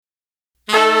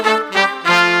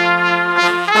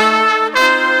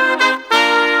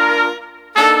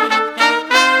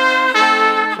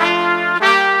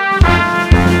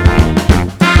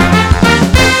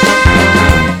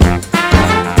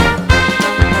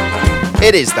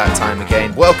It is that time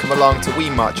again. Welcome along to We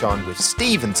March On with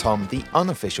Steve and Tom, the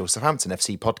unofficial Southampton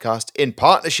FC podcast in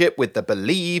partnership with the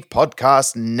Believe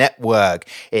Podcast Network.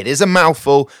 It is a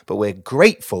mouthful, but we're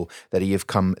grateful that you've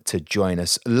come to join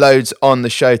us. Loads on the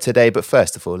show today, but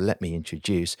first of all, let me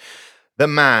introduce the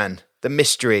man, the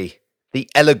mystery, the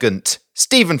elegant,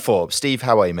 Stephen Forbes. Steve,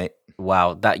 how are you, mate?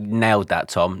 Wow, that nailed that,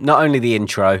 Tom. Not only the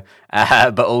intro,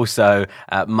 but also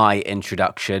my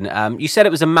introduction. You said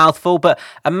it was a mouthful, but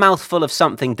a mouthful of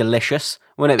something delicious,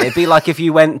 wouldn't it? It'd be like if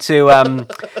you went to,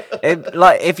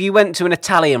 if you went to an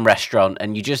Italian restaurant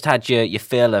and you just had your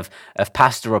fill of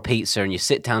pasta or pizza, and you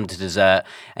sit down to dessert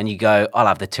and you go, "I'll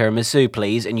have the tiramisu,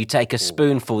 please," and you take a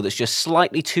spoonful that's just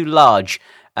slightly too large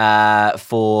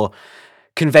for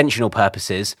conventional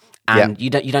purposes, and you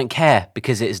don't care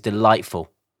because it is delightful.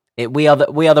 We are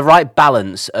the right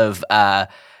balance of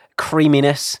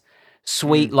creaminess,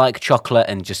 sweet like chocolate,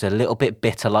 and just a little bit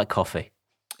bitter like coffee.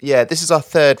 Yeah, this is our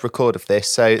third record of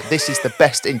this, so this is the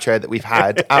best intro that we've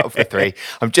had out of the three.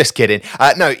 I'm just kidding.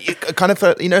 No, you kind of,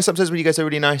 sometimes when you go to a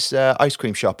really nice ice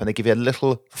cream shop and they give you a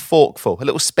little forkful, a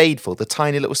little spadeful, the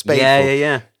tiny little spadeful.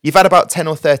 Yeah. You've had about 10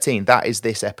 or 13. That is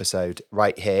this episode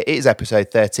right here. It is episode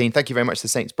 13. Thank you very much to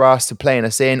Saints Brass for playing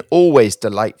us in. Always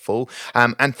delightful.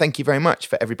 And thank you very much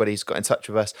for everybody who's got in touch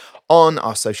with us on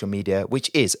our social media,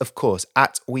 which is, of course,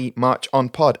 at We March On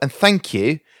Pod. And thank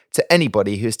you to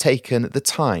anybody who's taken the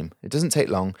time, it doesn't take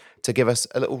long, to give us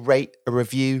a little rate, a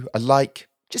review, a like,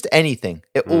 just anything.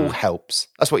 It all helps.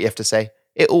 That's what you have to say.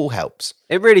 It all helps.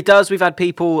 It really does. We've had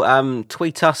people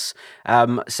tweet us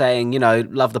saying,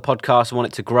 love the podcast, want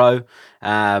it to grow,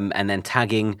 and then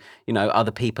tagging,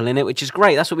 other people in it, which is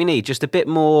great. That's what we need. Just a bit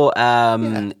more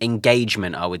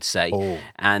engagement, I would say. Oh,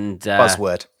 and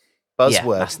buzzword.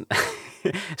 Yeah,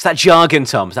 it's that jargon,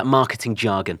 Tom. It's that marketing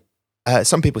jargon.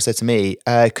 Some people said to me,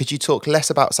 could you talk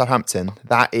less about Southampton?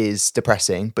 That is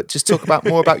depressing, but just talk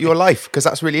more about your life, because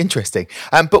that's really interesting.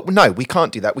 But no, we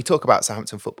can't do that. We talk about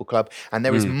Southampton Football Club, and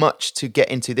there is much to get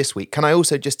into this week. Can I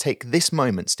also just take this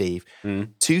moment, Steve,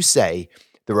 to say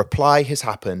the reply has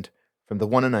happened from the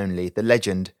one and only, the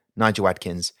legend, Nigel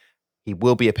Adkins. He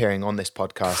will be appearing on this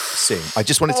podcast soon. I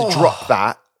just wanted to drop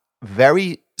that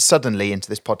very suddenly into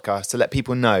this podcast to let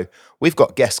people know we've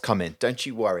got guests coming. Don't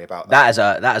you worry about that.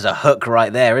 That is a hook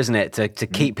right there, isn't it? To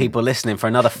keep people listening for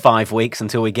another 5 weeks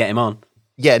until we get him on.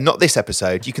 Yeah, not this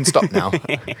episode. You can stop now.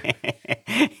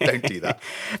 Don't do that.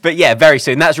 But yeah, very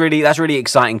soon. That's really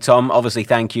exciting, Tom. Obviously,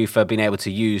 thank you for being able to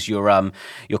use your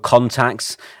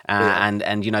contacts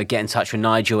and get in touch with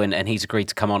Nigel, and he's agreed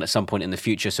to come on at some point in the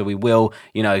future. So we will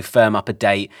firm up a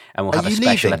date, and we'll have a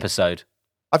special episode.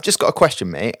 I've just got a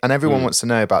question, mate, and everyone wants to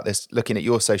know about this, looking at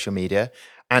your social media,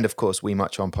 and of course, We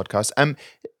March On podcast.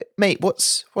 Mate,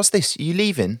 what's this? Are you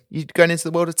leaving? You going into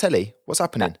the world of telly? What's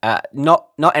happening? Not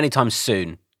anytime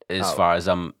soon, as far as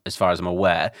I'm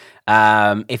aware.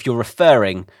 If you're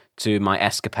referring to my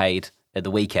escapade at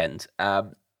the weekend,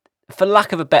 for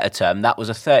lack of a better term, that was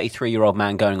a 33-year-old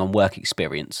man going on work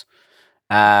experience.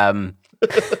 So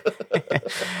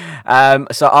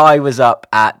I was up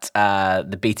at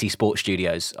the BT Sports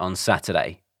Studios on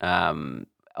Saturday on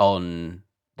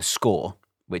The Score,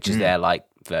 which is their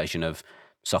version of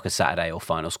Soccer Saturday or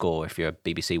Final Score if you're a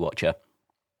BBC watcher.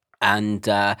 And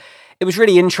it was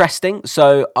really interesting.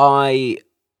 So I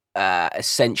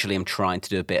essentially am trying to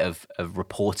do a bit of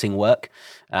reporting work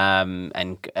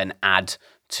and add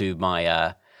to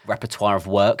my repertoire of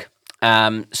work.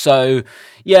 So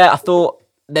I thought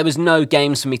there was no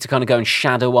games for me to kind of go and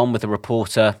shadow on with a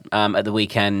reporter at the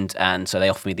weekend, and so they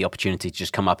offered me the opportunity to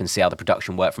just come up and see how the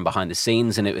production worked from behind the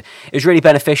scenes, and it was really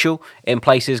beneficial in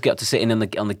places. Got to sit in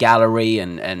on the gallery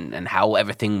and how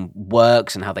everything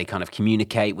works and how they kind of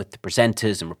communicate with the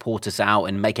presenters and reporters out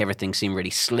and make everything seem really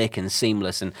slick and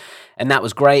seamless, and that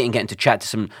was great. And getting to chat to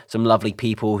some lovely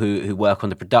people who work on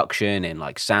the production in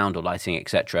like sound or lighting,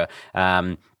 etc.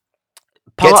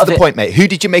 Get to the point, mate. Who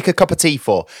did you make a cup of tea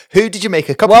for? Who did you make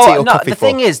a cup of tea or coffee for? The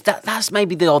thing is, that's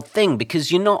maybe the odd thing,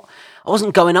 because I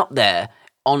wasn't going up there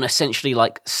on essentially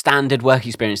like standard work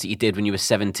experience that you did when you were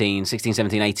 16,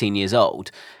 17, 18 years old.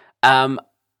 I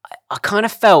kind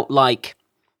of felt like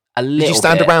a little bit. Did you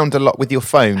stand around a lot with your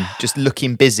phone, just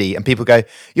looking busy, and people go,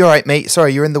 "You're all right, mate.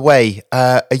 Sorry, you're in the way.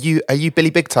 Are you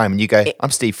Billy Big Time?" And you go,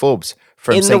 "I'm Steve Forbes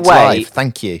from Saints Live.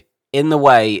 Thank you." In the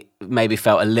way, maybe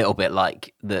felt a little bit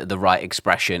like the right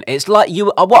expression. It's like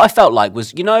what I felt like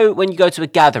was, when you go to a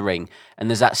gathering and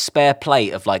there's that spare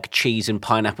plate of like cheese and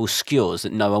pineapple skewers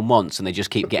that no one wants and they just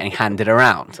keep getting handed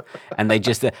around and they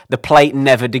just, the plate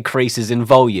never decreases in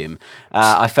volume.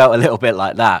 I felt a little bit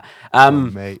like that.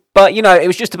 Mate. But, it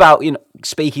was just about,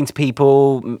 speaking to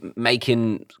people,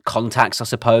 making contacts, I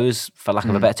suppose, for lack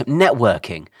of a better term.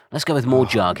 Networking. Let's go with more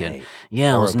jargon. Mate.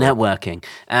 Yeah, I was networking.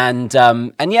 And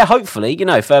yeah, hopefully,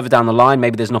 further down the line,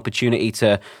 maybe there's an opportunity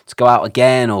to go out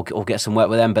again or get some work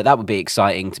with them. But that would be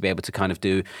exciting to be able to kind of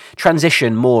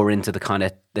transition more into the kind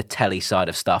of the telly side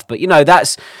of stuff. But, I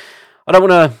don't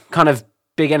want to kind of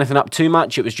big anything up too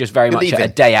much. It was just very much a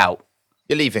day out.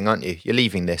 You're leaving, aren't you? You're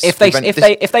leaving this. If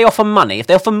they offer money, if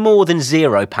they offer more than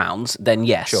 £0, then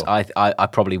yes, sure. I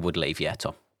probably would leave. Yeah,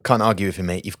 Tom. Can't argue with you,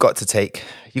 mate. You've got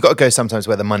to go sometimes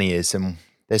where the money is, and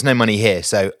there's no money here.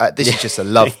 So this is just a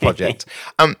love project.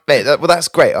 Mate, well, that's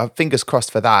great. Fingers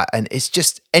crossed for that. And it's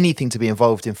just anything to be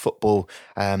involved in football.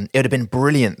 It would have been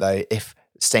brilliant though if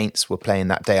Saints were playing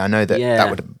that day. I know that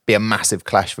would be a massive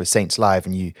clash for Saints Live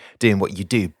and you doing what you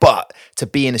do, but to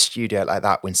be in a studio like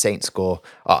that when Saints score,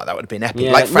 that would have been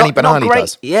epic. Like Franny Benali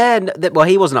does. Yeah, well,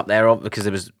 he wasn't up there because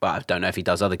there was. Well, I don't know if he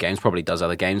does other games. Probably does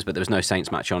other games, but there was no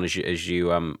Saints match on, as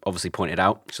you obviously pointed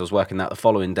out. So I was working that the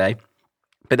following day.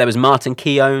 But there was Martin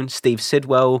Keown, Steve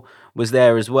Sidwell was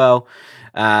there as well,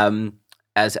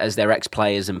 as their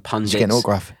ex-players and pundits. Did you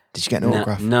get an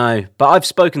autograph? No, but I've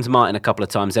spoken to Martin a couple of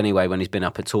times anyway when he's been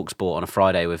up at TalkSport on a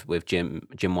Friday with Jim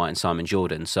White and Simon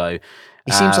Jordan. So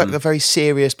he seems like a very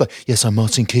serious. But yes, I'm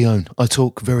Martin Keown. I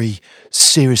talk very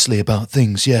seriously about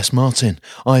things. Yes, Martin.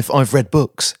 I've read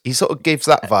books. He sort of gives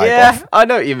that vibe. Yeah, off. I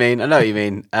know what you mean. Good. I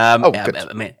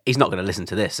mean, he's not going to listen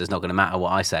to this. It's not going to matter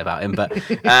what I say about him. But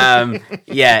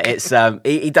it's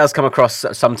he does come across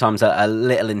sometimes a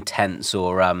little intense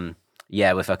or.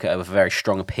 With a very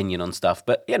strong opinion on stuff,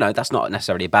 but that's not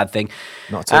necessarily a bad thing.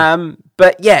 Not at all.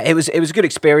 But yeah, it was a good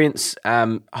experience.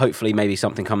 Hopefully, maybe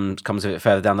something comes of it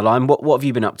further down the line. What have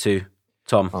you been up to,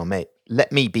 Tom? Oh mate,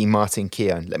 let me be Martin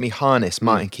Keown. Let me harness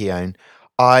Martin Keown.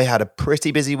 I had a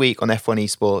pretty busy week on F1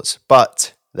 Esports,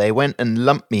 but they went and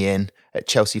lumped me in at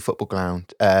Chelsea Football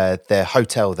Ground, their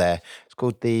hotel there. It's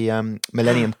called the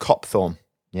Millennium Copthorne.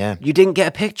 Yeah, you didn't get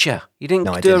a picture. You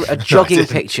didn't do a jogging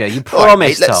picture. You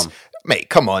promised, mate, Tom. Mate,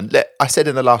 come on. I said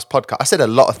in the last podcast, I said a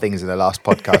lot of things in the last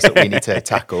podcast that we need to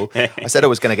tackle. I said I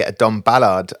was going to get a Don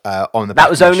Ballard on the back. That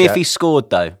was only if he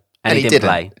scored, though. And he didn't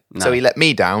play. No. So he let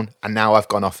me down, and now I've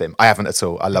gone off him. I haven't at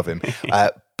all. I love him.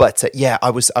 But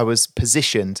I was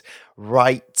positioned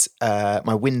right.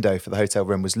 My window for the hotel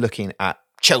room was looking at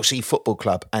Chelsea Football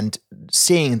Club and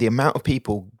seeing the amount of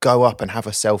people go up and have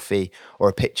a selfie or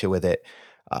a picture with it.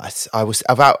 I was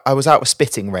out of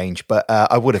spitting range, but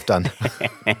I would have done.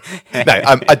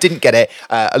 No, I didn't get it.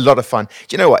 A lot of fun.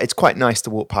 Do you know what? It's quite nice to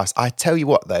walk past. I tell you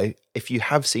what, though, if you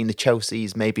have seen the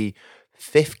Chelsea's maybe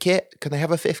fifth kit, can they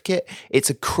have a fifth kit? It's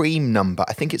a cream number.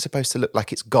 I think it's supposed to look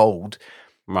like it's gold.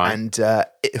 Right. And for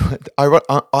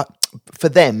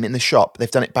them in the shop,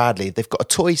 they've done it badly. They've got a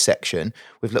toy section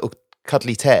with little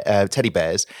cuddly teddy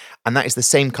bears, and that is the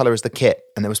same colour as the kit.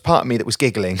 And there was part of me that was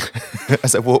giggling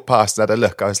as I walked past and had a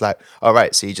look. I was like, all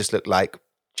right, so you just look like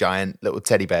giant little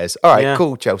teddy bears. All right,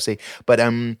 cool, Chelsea. But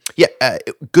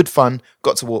good fun.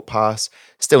 Got to walk past.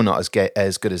 Still not as good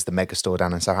as the Megastore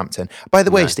down in Southampton. By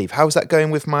the way, Steve, how's that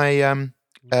going with my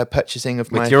purchasing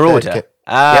of my your order? Kit?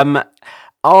 Just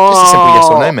a simple yes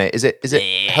or no, mate. Is it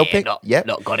helping? Not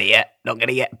got it yet. Not got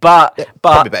it yet. But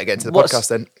probably better get into the podcast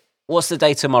then. What's the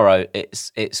day tomorrow?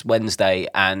 It's Wednesday,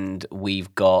 and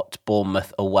we've got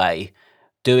Bournemouth away.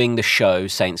 Doing the show,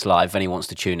 Saints Live. If anyone wants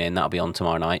to tune in, that'll be on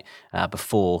tomorrow night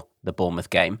before the Bournemouth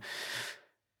game.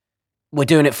 We're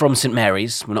doing it from St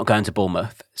Mary's. We're not going to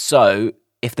Bournemouth. So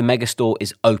if the Megastore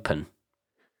is open,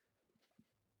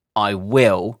 I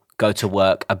will go to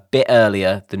work a bit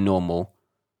earlier than normal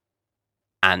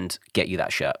and get you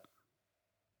that shirt.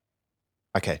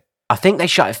 Okay. I think they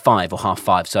shut at 5 or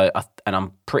 5:30, and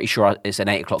I'm pretty sure it's an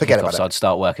 8 o'clock kickoff, so I'd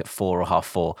start work at 4 or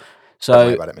 4:30. So don't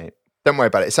worry about it, mate. Don't worry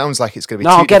about it. It sounds like it's going to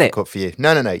be too difficult for you.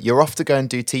 No. You're off to go and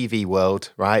do TV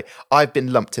World, right? I've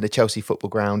been lumped in a Chelsea Football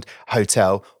Ground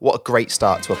hotel. What a great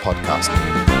start to a podcast.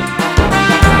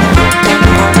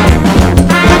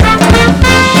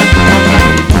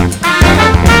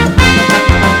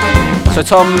 So,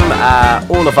 Tom,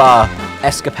 all of our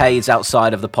escapades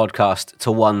outside of the podcast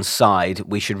to one side,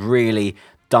 we should really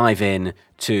dive in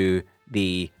to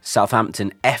the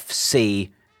Southampton FC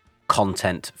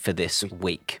content for this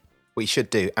week. We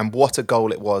should do. And what a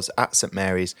goal it was at St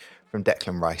Mary's from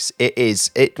Declan Rice. It is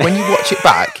when you watch it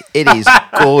back, it is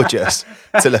gorgeous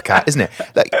to look at, isn't it?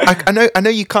 Like I know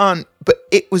you can't, but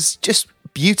it was just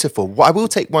beautiful. I will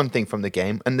take one thing from the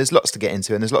game, and there's lots to get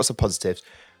into, and there's lots of positives.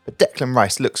 But Declan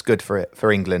Rice looks good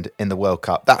for England in the World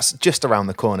Cup. That's just around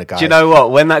the corner, guys. Do you know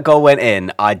what? When that goal went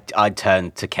in, I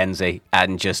turned to Kenzie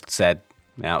and just said,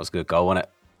 "Yeah, that was a good goal, wasn't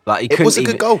it?" Like it was a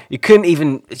good goal. You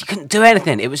couldn't do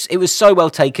anything. It was so well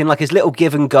taken. Like his little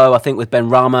give and go, I think, with Ben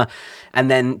Rama,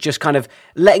 and then just kind of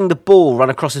letting the ball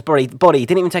run across his body. He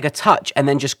didn't even take a touch, and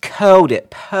then just curled it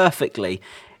perfectly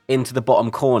into the bottom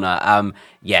corner.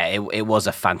 It was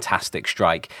a fantastic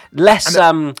strike. Less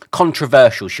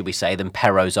controversial, should we say, than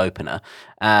Perrot's opener.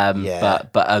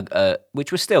 But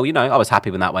which was still, I was happy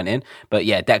when that went in. But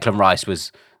yeah, Declan Rice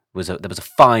there was a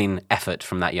fine effort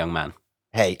from that young man.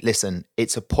 Hey, listen,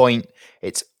 it's a point.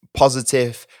 It's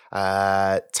positive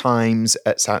times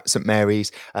at St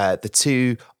Mary's. The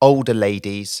two older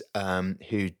ladies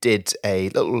who did a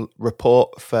little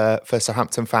report for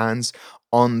Southampton fans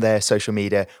on their social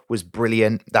media was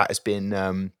brilliant. That's been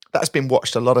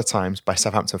watched a lot of times by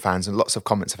Southampton fans, and lots of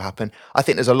comments have happened. I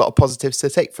think there's a lot of positives to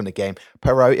take from the game.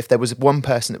 Perrot, if there was one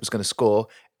person that was going to score,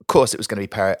 of course it was going to be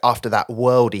Perrot. After that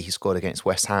worldie he scored against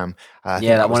West Ham,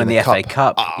 that one in the FA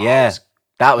Cup.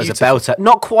 That was beautiful. A belter.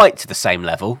 Not quite to the same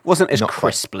level. Wasn't as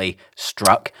crisply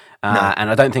struck. No. And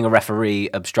I don't think a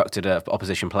referee obstructed an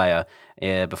opposition player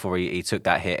before he took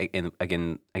that hit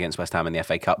against West Ham in the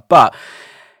FA Cup. But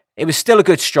it was still a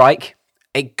good strike.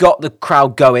 It got the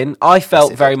crowd going. I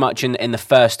felt very much in the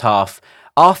first half,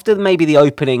 after maybe the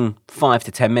opening 5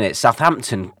 to 10 minutes,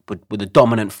 Southampton were the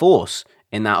dominant force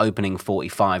in that opening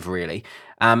 45, really.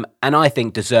 And I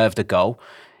think deserved a goal.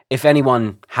 If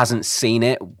anyone hasn't seen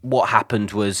it, what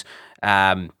happened was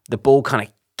the ball kind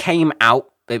of came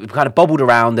out. It kind of bobbled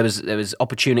around. There was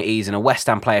opportunities, and a West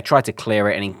Ham player tried to clear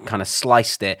it, and he kind of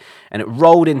sliced it, and it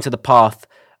rolled into the path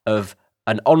of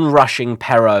an onrushing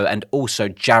Perrot and also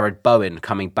Jared Bowen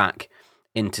coming back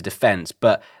into defence.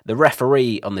 But the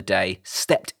referee on the day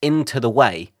stepped into the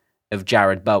way of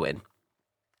Jared Bowen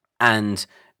and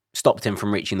stopped him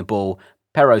from reaching the ball.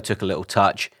 Perrot took a little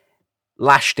touch,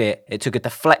 lashed it. It took a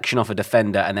deflection off a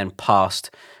defender and then passed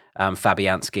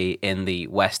Fabianski in the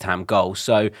West Ham goal.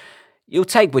 So you'll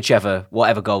take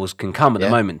whatever goals can come at the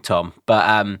moment, Tom. But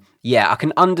I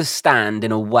can understand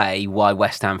in a way why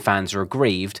West Ham fans are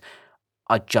aggrieved.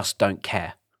 I just don't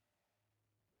care.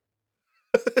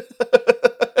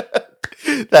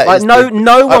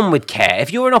 No one would care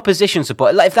if you're an opposition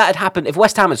supporter. Like if that had happened, if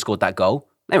West Ham had scored that goal,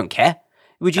 they wouldn't care.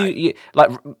 Would you like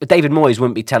David Moyes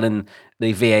wouldn't be telling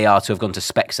the VAR to have gone to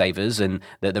Specsavers and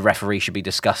that the referee should be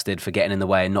disgusted for getting in the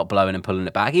way and not blowing and pulling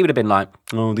it back. He would have been like,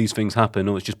 "Oh, these things happen.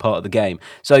 Or it's just part of the game."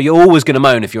 So you're always going to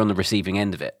moan if you're on the receiving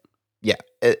end of it. Yeah,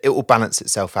 it will balance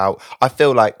itself out. I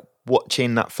feel like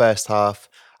watching that first half,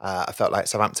 I felt like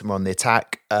Southampton were on the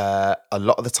attack a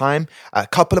lot of the time. A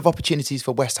couple of opportunities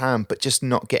for West Ham, but just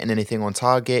not getting anything on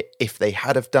target. If they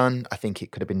had have done, I think it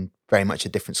could have been very much a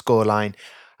different scoreline.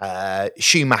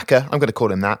 Schumacher, I'm going to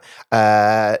call him that,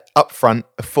 up front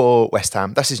for West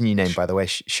Ham. That's his new name, by the way.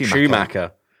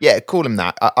 Schumacher. Yeah, call him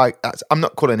that. I'm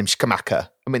not calling him Schumacher.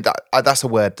 I mean, that's a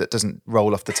word that doesn't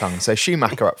roll off the tongue. So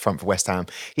Schumacher up front for West Ham.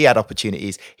 He had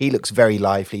opportunities. He looks very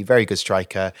lively, very good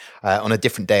striker. On a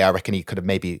different day, I reckon he could have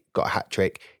maybe got a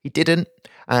hat-trick. He didn't,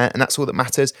 and that's all that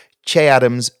matters. Che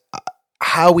Adams,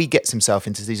 how he gets himself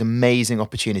into these amazing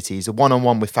opportunities, a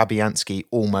one-on-one with Fabianski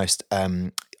almost...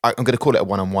 I'm going to call it a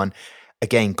one-on-one.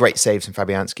 Again, great saves from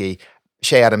Fabianski.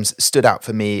 Che Adams stood out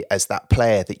for me as that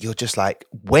player that you're just like,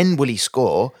 when will he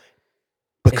score?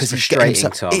 Because it's frustrating,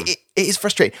 Tom. It is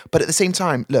frustrating. But at the same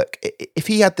time, look, if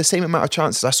he had the same amount of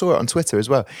chances, I saw it on Twitter as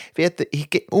well. If he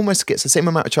almost gets the same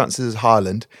amount of chances as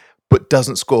Haaland, but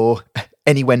doesn't score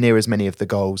anywhere near as many of the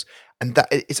goals. And that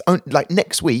it's like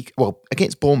next week,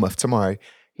 against Bournemouth tomorrow,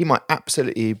 he might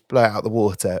absolutely blow it out the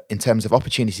water in terms of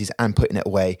opportunities and putting it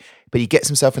away. But he gets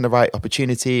himself in the right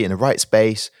opportunity, in the right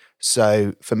space.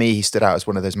 So for me, he stood out as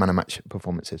one of those man-of-match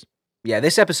performances. Yeah,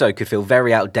 this episode could feel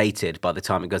very outdated by the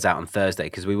time it goes out on Thursday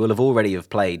because we will have already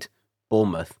played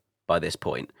Bournemouth by this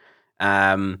point.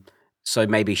 So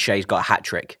maybe Shea's got a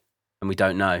hat-trick and we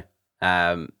don't know.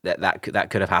 That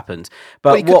could have happened.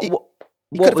 But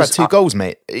He could have had 2 goals,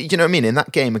 mate. You know what I mean? In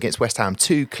that game against West Ham,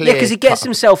 2 clear... Yeah, because he gets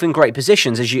himself in great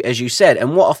positions, as you said.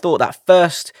 And what I thought that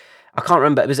first... I can't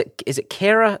remember. Is it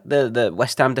Kira, the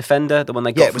West Ham defender, the one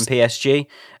they got from PSG?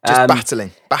 Just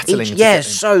battling.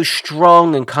 So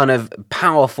strong and kind of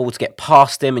powerful to get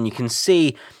past him. And you can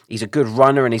see he's a good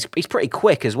runner and he's pretty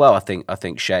quick as well, I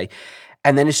think Shea.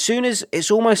 And then as soon as... It's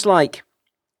almost like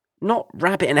not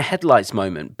rabbit in a headlights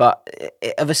moment, but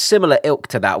of a similar ilk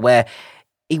to that, where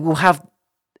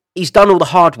he's done all the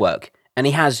hard work and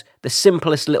he has the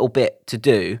simplest little bit to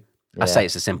do. I say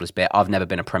it's the simplest bit. I've never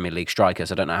been a Premier League striker,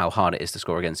 so I don't know how hard it is to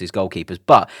score against these goalkeepers.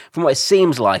 But from what it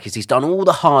seems like is he's done all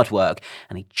the hard work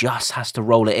and he just has to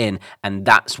roll it in. And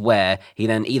that's where he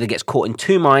then either gets caught in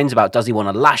two minds about, does he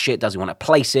want to lash it? Does he want to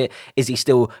place it? Is he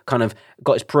still kind of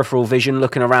got his peripheral vision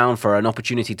looking around for an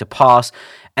opportunity to pass,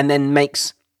 and then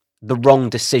makes the wrong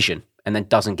decision and then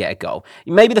doesn't get a goal?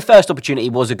 Maybe the first opportunity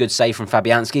was a good save from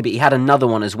Fabianski, but he had another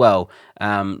one as well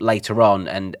later on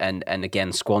and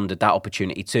again squandered that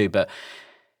opportunity too. But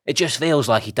it just feels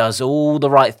like he does all the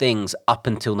right things up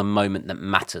until the moment that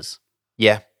matters.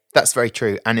 Yeah, that's very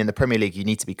true. And in the Premier League, you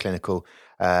need to be clinical.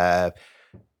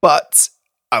 But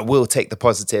I will take the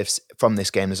positives from this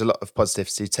game. There's a lot of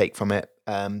positives to take from it.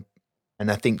 And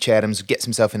I think Che Adams gets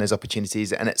himself in those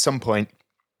opportunities. And at some point,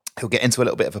 he'll get into a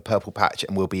little bit of a purple patch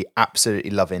and we'll be absolutely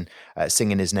loving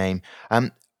singing his name.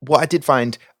 What I did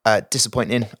find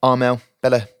disappointing, Armel,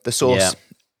 Bella, the source,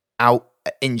 out,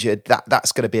 injured,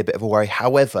 that's going to be a bit of a worry.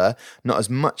 However, not as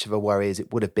much of a worry as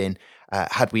it would have been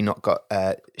had we not got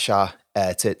Shah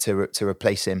to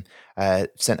replace him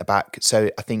centre back.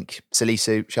 So I think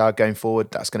Salisu, Shah going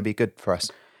forward, that's going to be good for us.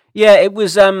 Yeah, it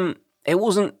wasn't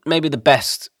maybe the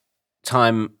best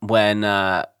time when...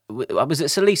 was it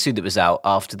Salisu that was out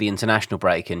after the international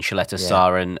break and Shaletta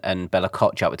Sarr and Bella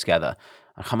Koch were together?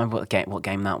 I can't remember what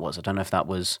game that was. I don't know if that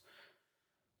was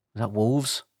that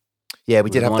Wolves? Yeah, we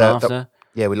did have that.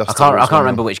 Yeah, we lost. I can't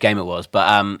remember which game it was,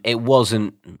 but it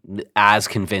wasn't as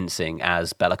convincing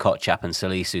as Bella Koch and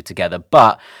Salisu together.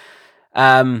 But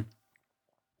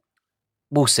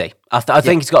we'll see. I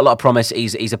think he's got a lot of promise.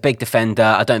 He's a big defender.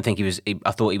 I don't think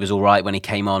I thought he was all right when he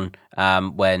came on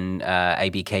when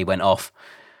ABK went off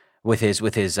with his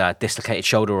dislocated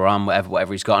shoulder or arm,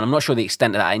 whatever he's got. And I'm not sure the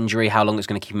extent of that injury, how long it's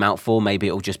going to keep him out for. Maybe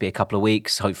it'll just be a couple of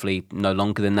weeks, hopefully no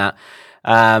longer than that.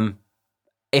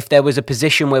 If there was a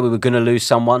position where we were going to lose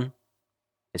someone,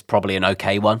 it's probably an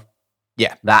okay one.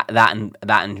 Yeah. That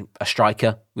and a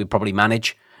striker we'd probably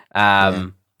manage.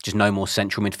 Just no more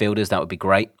central midfielders, that would be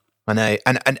great. I know,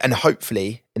 and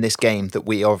hopefully in this game that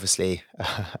we obviously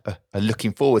are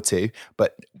looking forward to,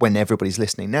 but when everybody's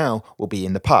listening now will be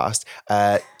in the past,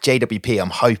 JWP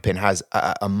I'm hoping has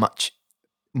a much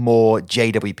more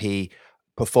JWP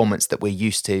performance that we're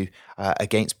used to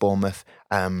against Bournemouth,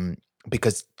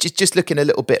 because just looking a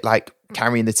little bit like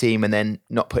carrying the team and then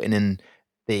not putting in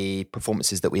the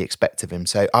performances that we expect of him.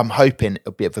 So I'm hoping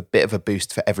it'll be a bit of a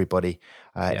boost for everybody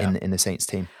in the Saints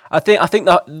team. I think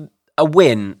that a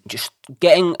win, just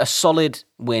getting a solid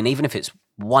win, even if it's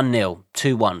 1-0,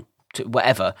 2-1,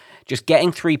 whatever, just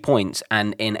getting 3 points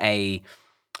and in a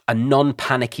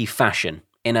non-panicky fashion,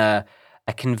 in a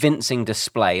convincing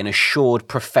display, an assured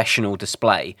professional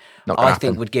display, I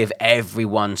think would give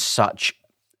everyone such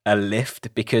a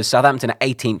lift, because Southampton are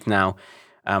 18th now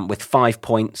with 5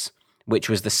 points, which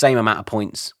was the same amount of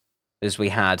points as we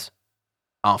had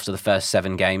after the first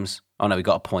 7 games. Oh no, we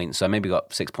got a point, so maybe we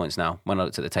got 6 points now. When I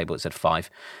looked at the table, it said 5.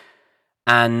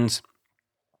 And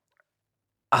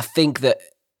I think that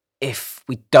if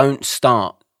we don't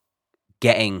start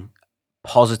getting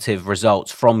positive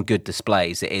results from good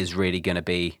displays, it is really going to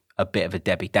be a bit of a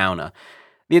Debbie Downer.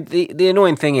 The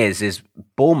annoying thing is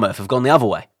Bournemouth have gone the other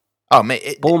way. Oh,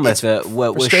 mate, Bournemouth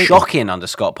were shocking under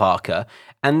Scott Parker,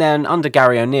 and then under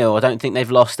Gary O'Neill, I don't think they've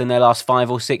lost in their last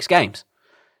 5 or 6 games.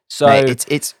 So mate,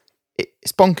 it's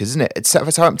bonkers, isn't it?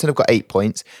 Southampton have got 8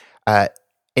 points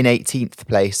in 18th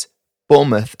place.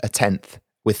 Bournemouth are 10th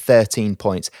with 13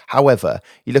 points. However,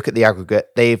 you look at the aggregate,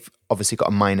 they've obviously got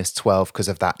a minus 12 because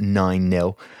of that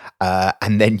 9-0.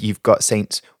 And then you've got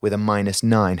Saints with a minus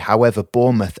 9. However,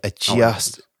 Bournemouth are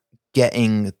just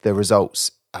getting the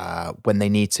results when they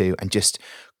need to and just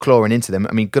clawing into them.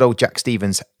 I mean, good old Jack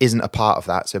Stevens isn't a part of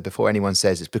that. So before anyone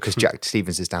says it's because Jack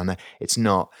Stevens is down there, it's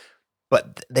not.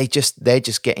 But they're just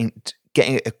getting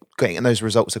those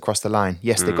results across the line.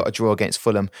 Yes, they got a draw against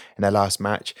Fulham in their last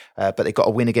match, but they got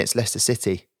a win against Leicester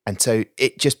City. And so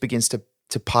it just begins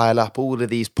to pile up all of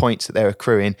these points that they're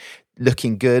accruing,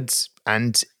 looking good.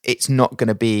 And it's not going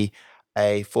to be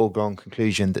a foregone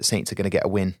conclusion that Saints are going to get a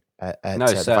win at no,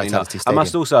 the certainly Vitality not. Stadium. I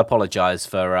must also apologise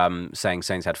for saying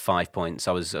Saints had 5 points.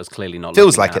 I was clearly not.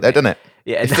 Feels like it though, doesn't it?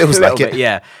 Yeah, it feels like it. Bit,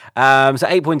 yeah. So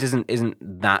 8 points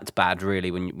isn't that bad really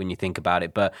when you think about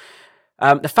it. But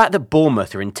the fact that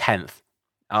Bournemouth are in 10th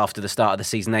after the start of the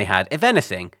season they had, if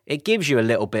anything, it gives you a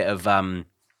little bit of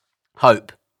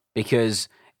hope, because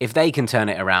if they can turn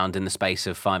it around in the space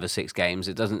of 5 or 6 games,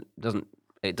 it doesn't seem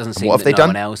that no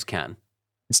one else can.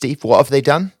 Steve, what have they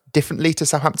done differently to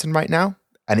Southampton right now?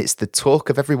 And it's the talk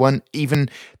of everyone, even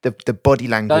the body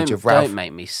language of Ralph. Don't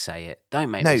make me say it.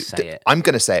 Don't make me say it. I'm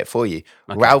going to say it for you.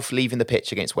 Okay. Ralph leaving the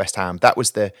pitch against West Ham. That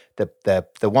was the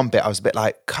one bit I was a bit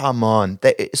like, come on.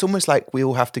 It's almost like we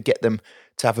all have to get them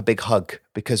to have a big hug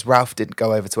because Ralph didn't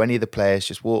go over to any of the players,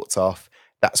 just walked off.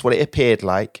 That's what it appeared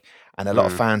like. And a lot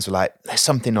of fans were like, there's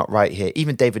something not right here.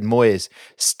 Even David Moyes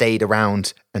stayed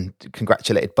around and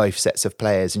congratulated both sets of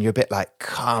players. And you're a bit like,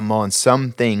 come on,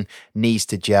 something needs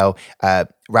to gel.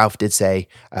 Ralph did say,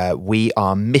 we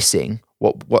are missing,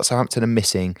 what Southampton are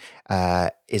missing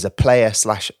is a player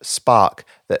 / spark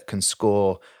that can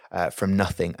score from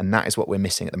nothing. And that is what we're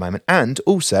missing at the moment. And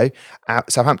also,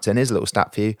 Southampton, here's a little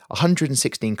stat for you,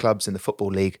 116 clubs in the Football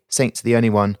League. Saints are the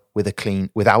only one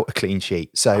without a clean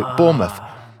sheet. So Bournemouth,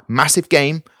 massive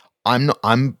game.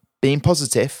 I'm being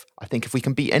positive. I think if we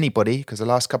can beat anybody, because the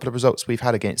last couple of results we've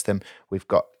had against them, we've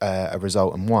got a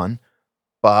result and won.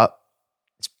 But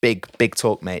it's big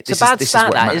talk, mate. It's a bad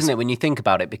stat, that, isn't it, when you think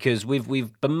about it? Because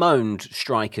we've bemoaned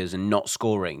strikers and not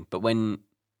scoring, but when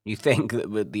you think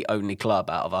that we're the only club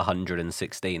out of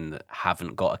 116 that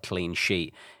haven't got a clean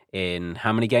sheet in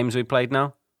how many games have we played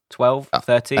now? 12,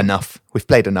 13? Enough. We've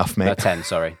played enough, mate. 10,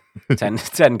 sorry.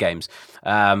 10 games.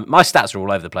 My stats are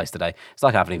all over the place today. It's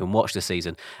like I haven't even watched the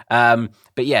season.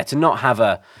 But yeah, to not have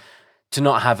a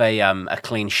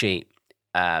clean sheet,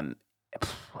 it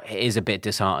is a bit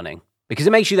disheartening. Because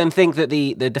it makes you then think that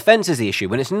the defence is the issue,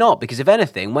 when it's not. Because if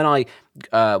anything, when I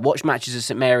watch matches at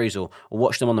St Mary's or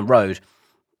watch them on the road,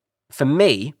 for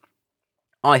me,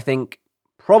 I think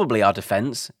probably our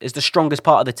defence is the strongest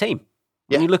part of the team.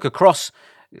 When you look across,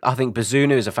 I think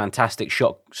Bazunu is a fantastic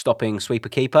shot-stopping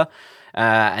sweeper-keeper.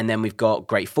 And then we've got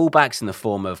great fullbacks in the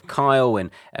form of Kyle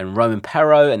and Roman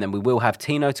Perro. And then we will have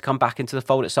Tino to come back into the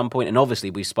fold at some point. And obviously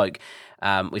we've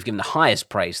given the highest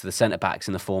praise to the centre-backs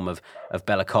in the form of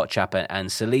Bella Kotchap and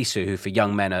Salisu, who for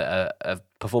young men are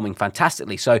performing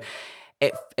fantastically. So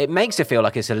it makes it feel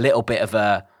like it's a little bit of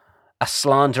a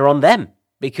slander on them,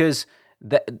 because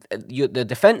the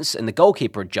defence and the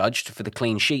goalkeeper are judged for the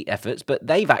clean sheet efforts, but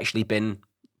they've actually been,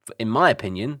 in my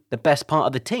opinion, the best part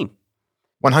of the team.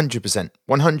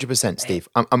 100%, Steve.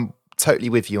 I'm totally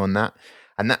with you on that.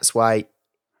 And that's why,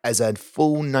 as a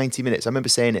full 90 minutes, I remember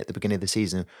saying it at the beginning of the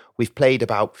season, we've played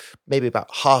maybe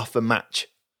about half a match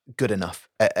good enough.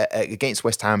 Against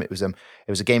West Ham, it was a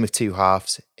game of two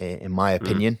halves, in my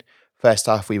opinion. First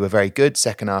half, we were very good.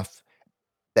 Second half,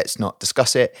 let's not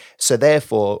discuss it. So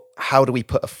therefore, how do we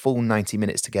put a full 90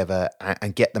 minutes together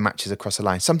and get the matches across the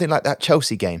line? Something like that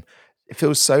Chelsea game. It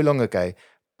feels so long ago,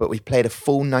 but we played a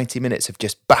full 90 minutes of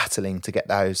just battling to get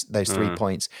those 3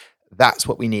 points. That's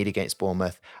what we need against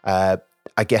Bournemouth. I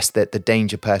guess that the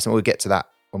danger person, we'll get to that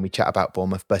when we chat about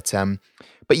Bournemouth. But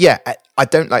yeah, I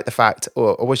don't like the fact,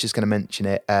 or I was just going to mention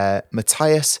it,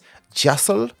 Matthias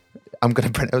Jassel. I'm going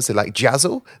to pronounce it like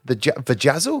Jazzle,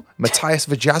 Vajazzle, Matthias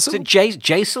Vajazzle. Is it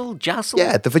Jassel?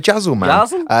 Yeah, the Vajazzle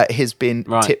man has been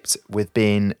tipped with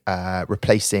being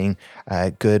replacing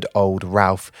good old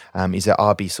Ralph. He's at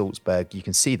RB Salzburg. You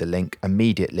can see the link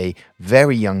immediately.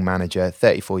 Very young manager,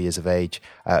 34 years of age,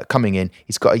 coming in.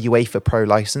 He's got a UEFA Pro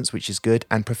license, which is good,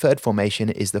 and preferred formation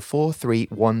is the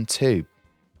 4-3-1-2.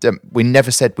 We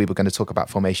never said we were going to talk about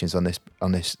formations on this,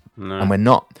 no. And we're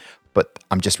not. But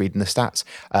I'm just reading the stats.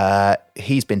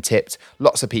 He's been tipped.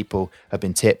 Lots of people have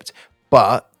been tipped.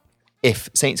 But if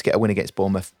Saints get a win against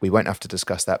Bournemouth, we won't have to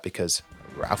discuss that because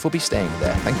Ralph will be staying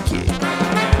there. Thank you.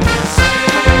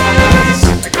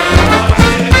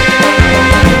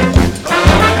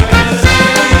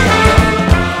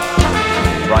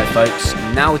 Right, folks.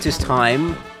 Now it is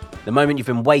time. The moment you've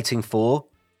been waiting for.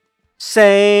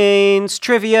 Saints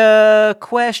Trivia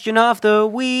Question of the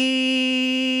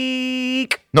Week.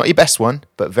 Not your best one,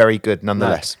 but very good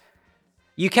nonetheless. No.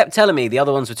 You kept telling me the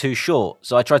other ones were too short,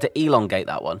 so I tried to elongate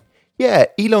that one. Yeah,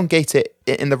 elongate it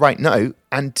in the right note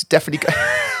and definitely go...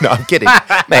 No, I'm kidding.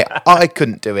 Mate, I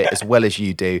couldn't do it as well as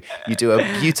you do. You do a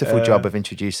beautiful job of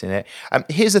introducing it.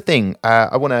 Here's the thing.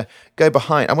 I want to go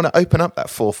behind. I want to open up that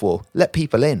 4-4. Let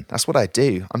people in. That's what I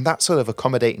do. I'm that sort of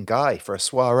accommodating guy for a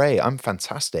soiree. I'm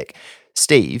fantastic.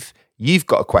 Steve, you've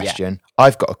got a question. Yeah.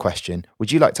 I've got a question.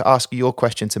 Would you like to ask your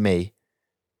question to me?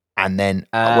 And then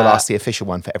we'll ask the official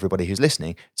one for everybody who's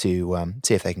listening to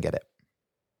see if they can get it.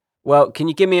 Well, can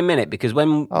you give me a minute? Because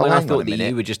when I thought that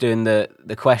you were just doing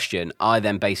the question, I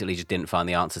then basically just didn't find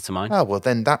the answer to mine. Oh, well,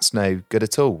 then that's no good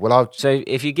at all. Well, So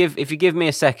if you give me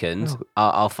a second,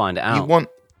 I'll find it out. You want...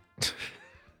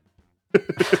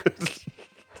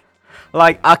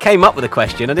 Like, I came up with a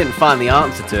question, I didn't find the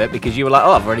answer to it because you were like,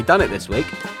 I've already done it this week.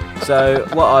 So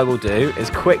what I will do is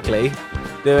quickly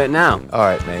do it now. All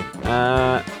right, mate.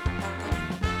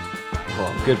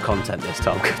 Good content this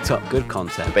time. Good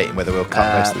content. Debating whether we'll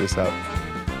cut most of this out.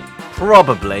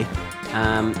 Probably.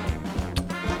 There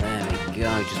we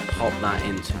go. Just pop that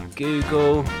into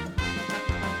Google.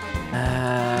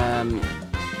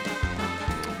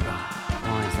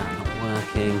 Why is that not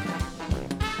working?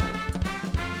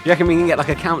 Do you reckon we can get like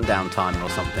a countdown timer or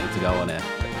something to go on here?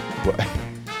 What?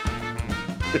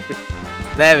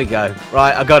 There we go.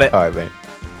 Right, I got it. All right, mate.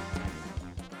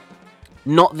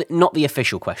 Not the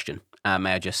official question,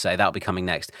 may I just say. That'll be coming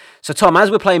next. So, Tom,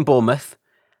 as we're playing Bournemouth,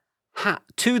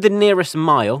 to the nearest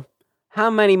mile, how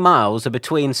many miles are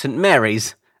between St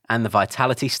Mary's and the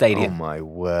Vitality Stadium? Oh, my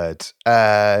word.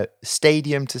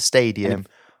 Stadium to stadium.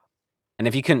 And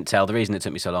if you couldn't tell, the reason it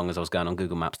took me so long is I was going on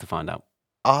Google Maps to find out.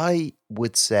 I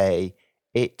would say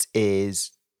it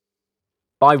is...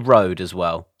 By road as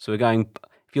well. So we're going...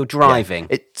 If you're driving...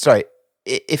 Sorry,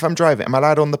 if I'm driving, am I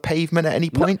allowed on the pavement at any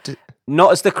point?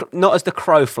 Not as the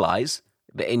crow flies,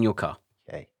 but in your car.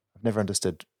 Okay. I've never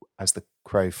understood as the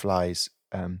crow flies.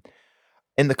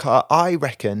 In the car, I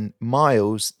reckon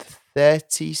miles,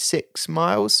 36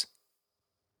 miles.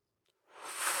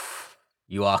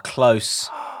 You are close.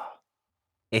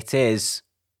 It is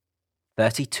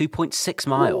 32.6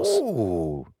 miles.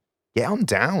 Ooh, get on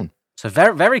down. So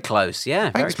very, very close. Yeah,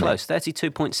 Thanks, very close.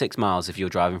 32.6 miles if you're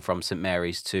driving from St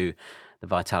Mary's to the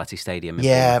Vitality Stadium.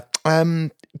 Yeah,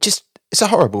 it's a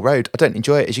horrible road. I don't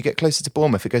enjoy it. As you get closer to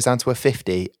Bournemouth, it goes down to a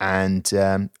 50, and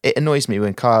it annoys me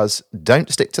when cars don't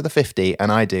stick to the 50,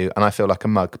 and I do, and I feel like a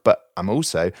mug. But I'm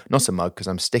also not a mug because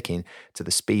I'm sticking to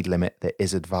the speed limit that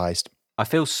is advised. I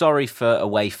feel sorry for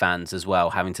away fans as well,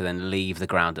 having to then leave the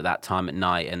ground at that time at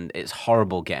night, and it's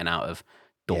horrible getting out of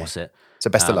Dorset. Yeah. So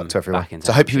best of luck to everyone. So I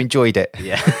Hampshire. hope you enjoyed it.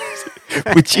 Yeah.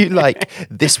 Would you like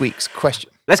this week's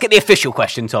question? Let's get the official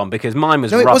question, Tom, because mine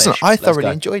was No, it rubbish. wasn't. I Let's thoroughly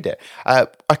go. enjoyed it.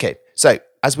 Okay, so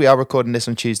as we are recording this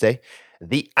on Tuesday,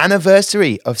 the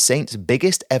anniversary of Saints'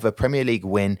 biggest ever Premier League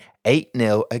win,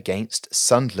 8-0 against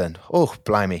Sunderland. Oh,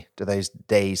 blimey, do those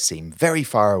days seem very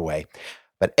far away.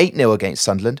 But 8-0 against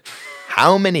Sunderland,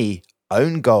 how many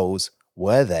own goals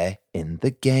were there in the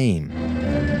game?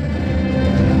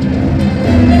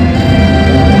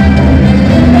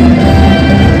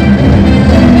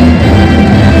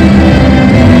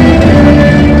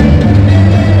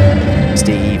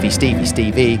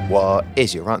 Stevie, what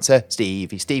is your answer?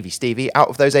 Stevie, out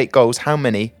of those 8 goals, how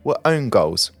many were own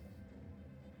goals?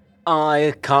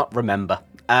 I can't remember.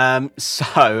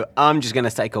 So I'm just going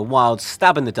to take a wild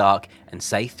stab in the dark and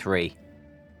say 3.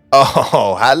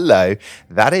 Oh, hello.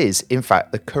 That is, in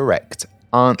fact, the correct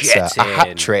answer. Get A hat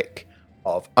in. trick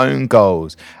of own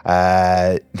goals.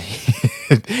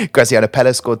 Graziano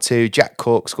Pella scored 2, Jack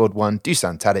Cork scored 1,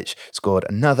 Dusan Tadic scored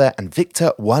another, and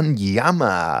Victor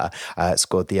Wanyama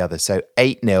scored the other. So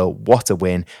 8-0, what a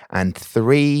win, and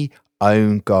 3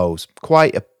 own goals.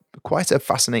 Quite a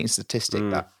fascinating statistic,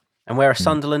 that. And where are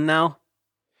Sunderland now?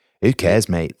 Who cares,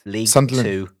 mate? League Sunderland,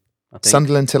 2, I think.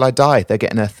 Sunderland till I die. They're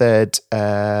getting a third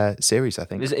series, I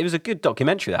think. It was a good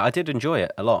documentary, that. I did enjoy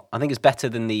it a lot. I think it's better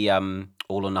than the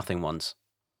All or Nothing ones.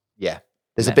 Yeah.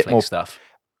 There's Netflix a bit more stuff.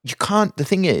 The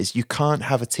thing is, you can't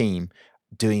have a team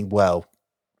doing well.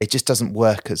 It just doesn't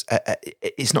work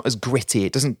it's not as gritty.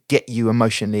 It doesn't get you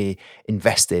emotionally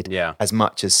invested as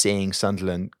much as seeing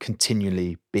Sunderland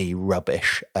continually be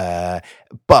rubbish.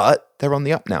 But they're on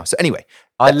the up now. So anyway,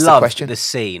 I that's love the the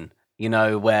scene,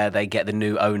 where they get the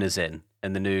new owners in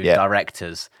and the new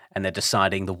directors, and they're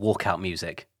deciding the walkout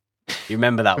music. You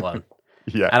remember that one?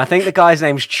 Yeah. And I think the guy's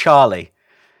name's Charlie.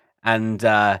 And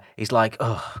he's like,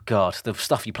 oh, God, the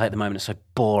stuff you play at the moment is so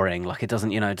boring. Like, it doesn't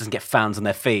get fans on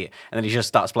their feet. And then he just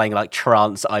starts playing, like,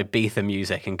 trance Ibiza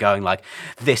music and going, like,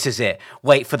 this is it.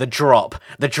 Wait for the drop.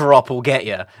 The drop will get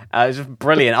you. It's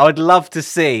brilliant. I would love to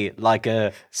see, like,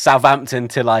 a Southampton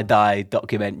Till I Die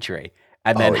documentary.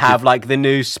 And then have, like, the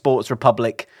new Sports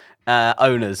Republic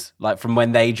owners, like, from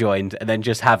when they joined. And then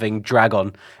just having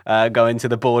Dragon go into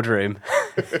the boardroom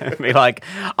and be like,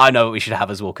 I know what we should have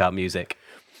as walkout music.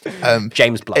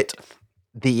 James Blunt.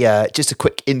 Just a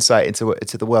quick insight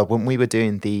into the world. When we were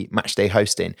doing the match day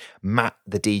hosting, Matt,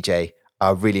 the DJ, I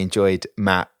really enjoyed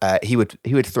Matt. He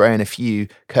would throw in a few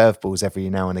curveballs every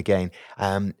now and again.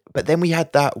 But then we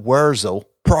had that Wurzel,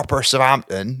 proper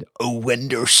Southampton. Oh, when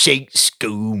their Saints go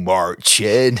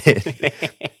marching.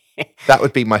 That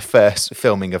would be my first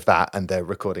filming of that and the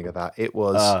recording of that. It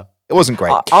was. It wasn't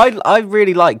great. I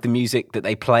really like the music that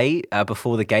they play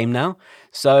before the game now.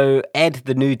 So Ed,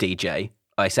 the new DJ,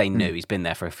 I say new, he's been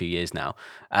there for a few years now.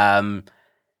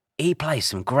 He plays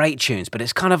some great tunes, but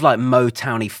it's kind of like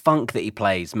Motowny funk that he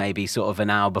plays maybe sort of an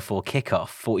hour before kickoff,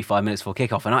 45 minutes before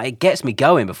kickoff. And it gets me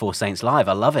going before Saints Live.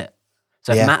 I love it.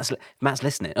 So if Matt's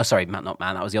listening, oh sorry, Matt, not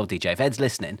man, that was the old DJ. If Ed's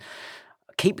listening,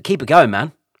 keep it going,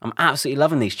 man. I'm absolutely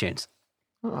loving these tunes.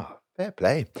 Oh, fair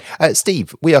play.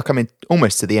 Steve, we are coming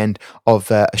almost to the end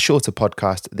of a shorter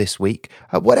podcast this week.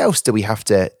 What else do we have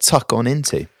to tuck on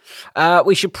into?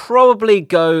 We should probably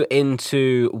go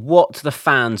into what the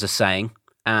fans are saying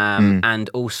and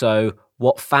also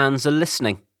what fans are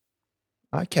listening.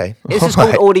 Okay. This is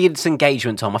called audience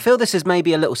engagement, Tom. I feel this is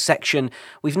maybe a little section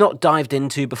we've not dived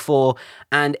into before,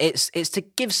 and it's to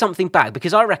give something back,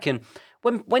 because I reckon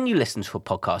when you listen to a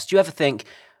podcast, do you ever think,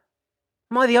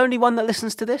 am I the only one that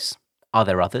listens to this? Are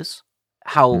there others?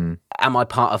 How am I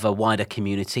part of a wider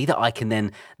community that I can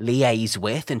then liaise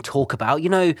with and talk about? You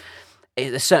know,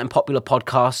 there's certain popular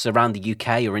podcasts around the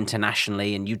UK or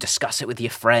internationally, and you discuss it with your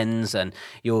friends, and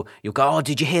you'll go, oh,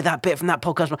 did you hear that bit from that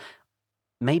podcast?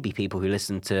 Maybe people who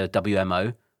listen to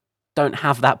WMO don't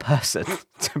have that person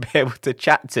to be able to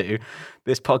chat to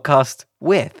this podcast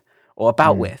with or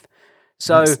about with.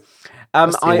 So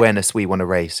that's the awareness we want to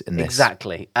raise in this.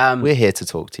 Exactly. We're here to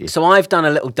talk to you. So I've done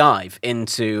a little dive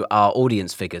into our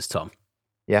audience figures, Tom.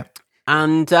 Yeah.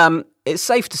 And it's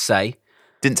safe to say...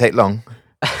 Didn't take long.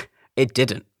 It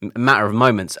didn't. A matter of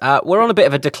moments. We're on a bit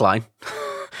of a decline.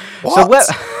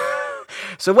 What?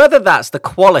 So whether that's the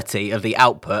quality of the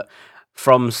output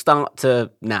from start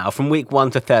to now, from week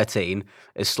 1 to 13,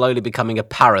 is slowly becoming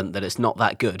apparent that it's not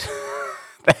that good,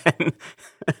 then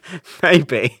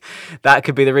maybe that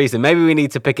could be the reason. Maybe we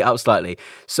need to pick it up slightly.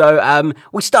 So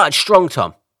we started strong,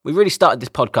 Tom. We really started this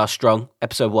podcast strong.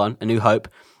 Episode 1, A New Hope.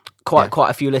 Quite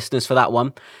a few listeners for that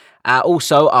one.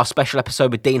 Also, our special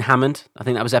episode with Dean Hammond. I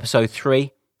think that was episode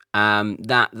 3.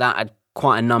 That had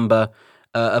quite a number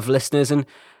of listeners, and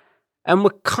we're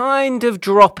kind of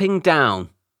dropping down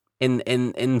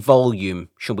in volume,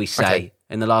 shall we say,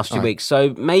 in the last few weeks.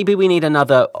 So maybe we need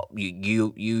another.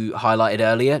 You highlighted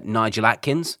earlier Nigel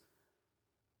Atkins.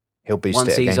 He'll boost once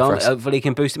it again he's on. for us. Hopefully, he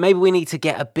can boost it. Maybe we need to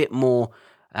get a bit more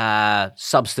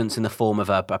substance in the form of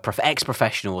a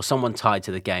ex-professional or someone tied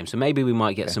to the game. So maybe we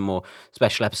might get some more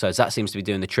special episodes. That seems to be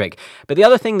doing the trick. But the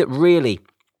other thing that really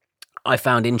I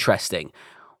found interesting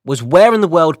was where in the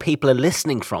world people are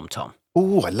listening from, Tom.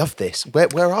 Oh, I love this.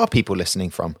 Where are people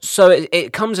listening from? So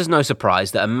it comes as no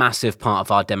surprise that a massive part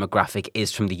of our demographic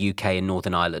is from the UK and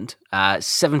Northern Ireland.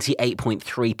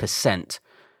 78.3%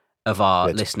 of our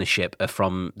listenership are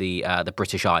from the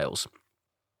British Isles.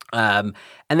 And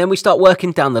then we start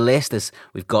working down the list.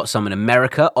 We've got some in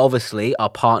America. Obviously, our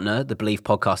partner, the Believe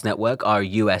Podcast Network, are a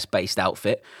US-based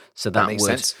outfit. So that makes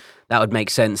sense. That would make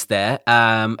sense there.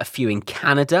 A few in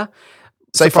Canada.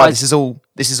 So far, this is all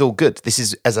good. This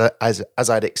is as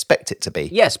I'd expect it to be.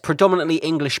 Yes, predominantly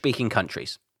English-speaking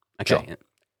countries. Okay. Sure.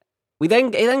 It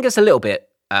then gets a little bit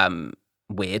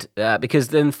weird because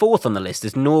then fourth on the list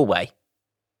is Norway.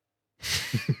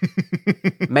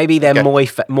 Maybe they're Moy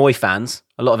fans.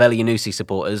 A lot of Elyounoussi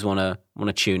supporters want to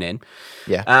tune in.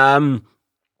 Yeah.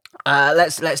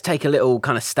 Let's take a little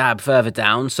kind of stab further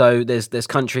down. So there's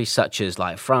countries such as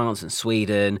like France and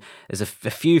Sweden. There's a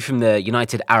few from the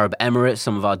United Arab Emirates,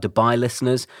 some of our Dubai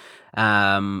listeners,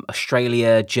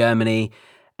 Australia, Germany,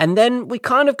 and then we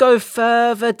kind of go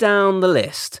further down the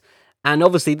list. And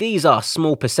obviously these are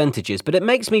small percentages, but it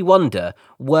makes me wonder: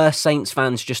 were Saints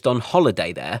fans just on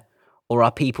holiday there, or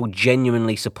are people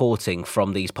genuinely supporting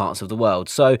from these parts of the world?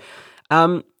 So,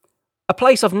 a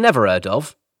place I've never heard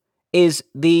of is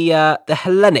the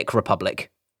Hellenic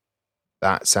Republic.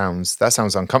 That sounds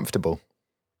uncomfortable.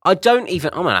 I'm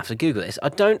gonna have to Google this. I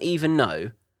don't even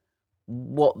know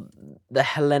what the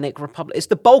Hellenic Republic is.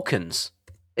 The Balkans.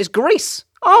 It's Greece.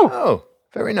 Oh,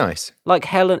 very nice. Like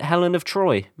Helen of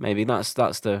Troy. Maybe that's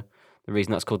the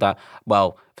reason that's called that.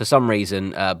 Well, for some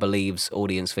reason, Believe's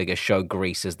audience figures show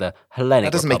Greece as the Hellenic Republic.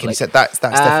 That doesn't make any sense. That's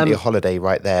definitely a holiday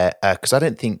right there. Because I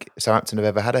don't think Southampton have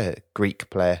ever had a Greek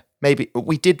player. Maybe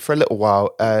we did for a little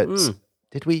while.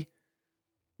 Did we?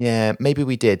 Yeah, maybe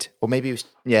we did. Or maybe it was...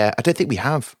 Yeah, I don't think we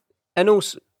have. And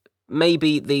also,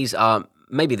 maybe this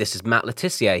is Matt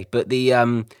Letitia, but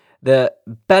the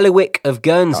Bailiwick of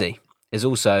Guernsey is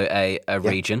also a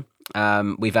region.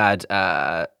 We've had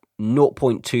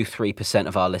 0.23%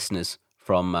 of our listeners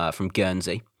from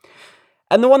Guernsey.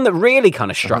 And the one that really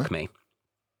kind of struck me,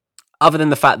 other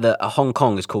than the fact that Hong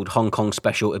Kong is called Hong Kong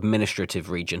Special Administrative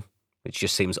Region, which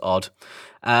just seems odd,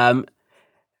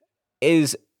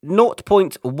 is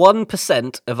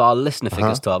 0.1% of our listener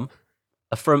figures, Tom,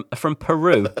 are from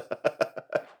Peru.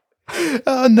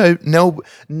 Oh, no,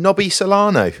 Nobby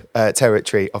Solano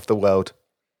territory of the world.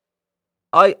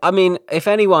 I mean, if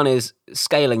anyone is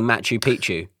scaling Machu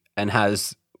Picchu and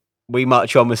has We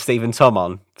March On with Steve and Tom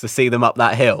on to see them up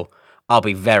that hill, I'll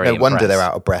be very No wonder impressed. they're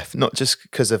out of breath, not just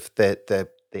because of the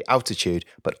altitude,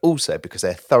 but also because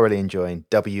they're thoroughly enjoying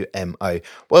WMO.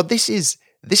 Well, this is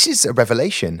a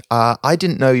revelation. I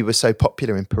didn't know you were so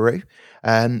popular in Peru.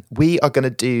 We are going to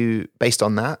do, based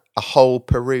on that, a whole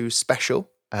Peru special,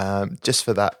 just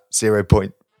for that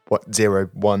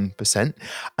 0.01%.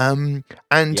 And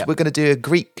we're going to do a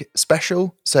Greek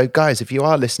special. So, guys, if you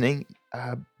are listening,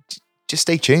 just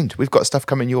stay tuned. We've got stuff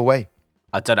coming your way.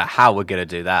 I don't know how we're going to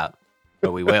do that,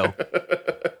 but we will.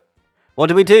 What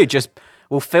do we do?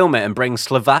 We'll film it and bring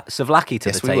Savlaki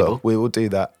to the table. We will do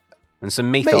that. And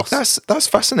some mythos. Mate, that's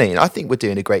fascinating. I think we're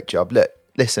doing a great job. Look,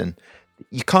 listen,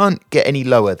 you can't get any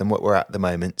lower than what we're at the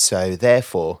moment. So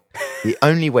therefore, the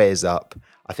only way is up.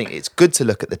 I think it's good to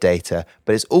look at the data,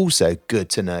 but it's also good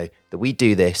to know that we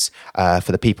do this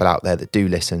for the people out there that do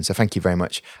listen. So thank you very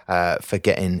much for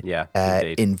getting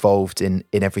involved in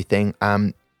everything.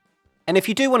 And if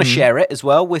you do want to share it as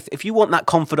well, if you want that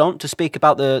confidant to speak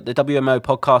about the WMO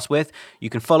podcast with, you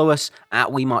can follow us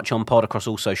at We March On Pod across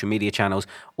all social media channels,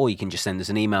 or you can just send us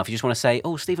an email if you just want to say,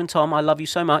 oh, Steve and Tom, I love you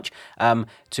so much,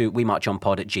 to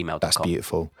wemarchonpod@gmail.com. That's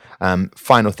beautiful.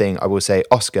 Final thing I will say,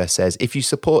 Oscar says, if you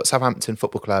support Southampton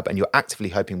Football Club and you're actively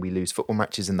hoping we lose football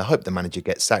matches in the hope the manager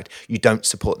gets sacked, you don't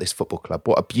support this football club.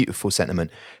 What a beautiful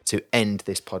sentiment to end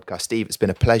this podcast. Steve, it's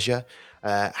been a pleasure.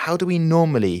 How do we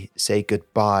normally say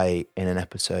goodbye in an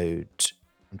episode?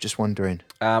 I'm just wondering.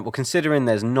 Well, considering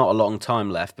there's not a long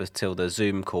time left until the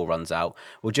Zoom call runs out,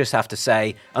 we'll just have to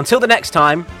say, until the next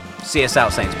time, see us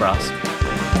out, Saints Brass.